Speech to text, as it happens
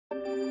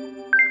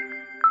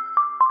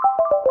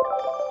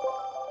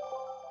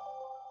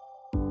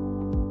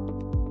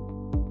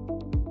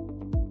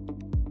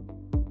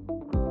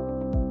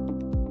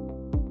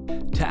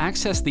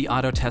access the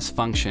Auto Test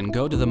function,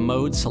 go to the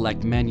Mode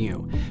Select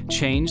menu,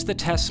 change the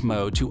test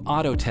mode to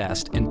Auto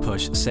Test and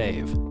push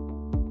Save.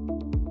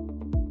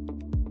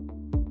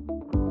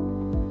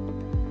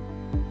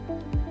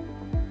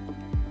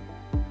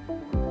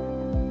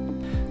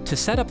 To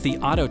set up the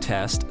Auto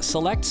Test,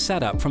 select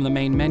Setup from the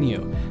main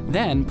menu,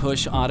 then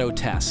push Auto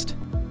Test.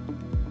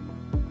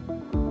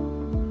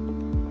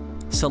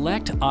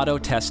 Select Auto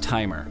Test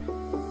Timer.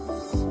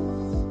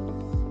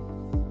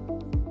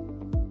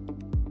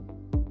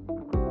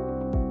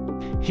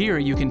 Here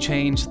you can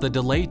change the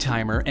delay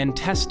timer and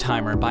test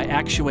timer by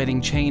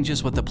actuating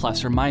changes with the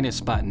plus or minus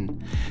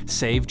button.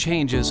 Save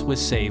changes with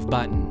Save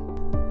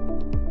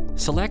button.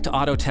 Select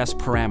Auto Test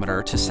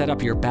Parameter to set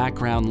up your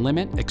background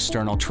limit,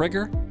 external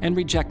trigger, and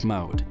reject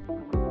mode.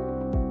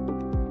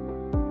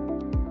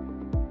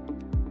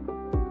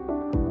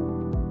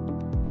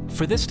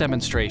 For this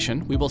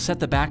demonstration, we will set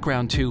the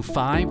background to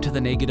 5 to the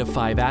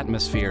 -5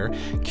 atmosphere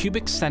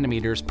cubic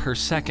centimeters per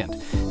second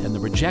and the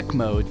reject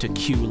mode to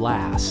Q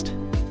last.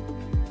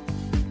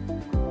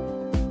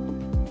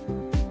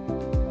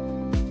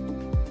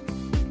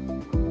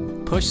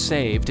 Push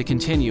Save to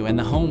continue and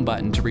the Home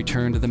button to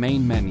return to the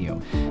main menu.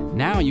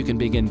 Now you can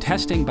begin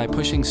testing by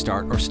pushing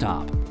Start or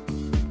Stop.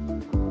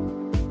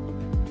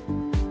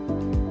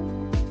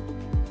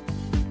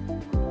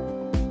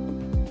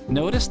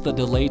 Notice the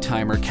delay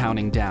timer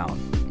counting down.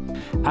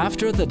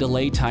 After the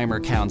delay timer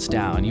counts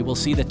down, you will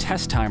see the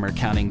test timer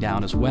counting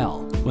down as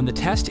well. When the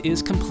test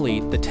is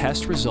complete, the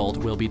test result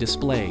will be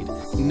displayed.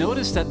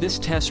 Notice that this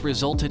test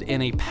resulted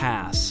in a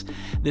pass.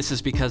 This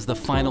is because the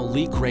final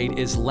leak rate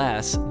is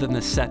less than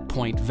the set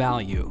point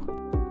value.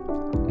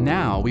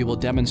 Now we will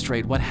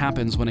demonstrate what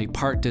happens when a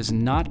part does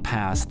not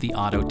pass the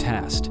auto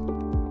test.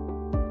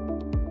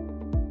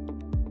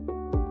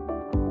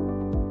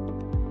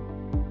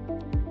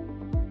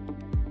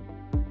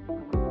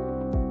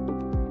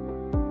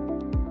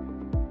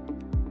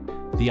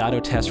 The auto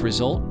test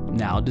result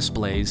now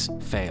displays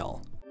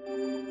fail.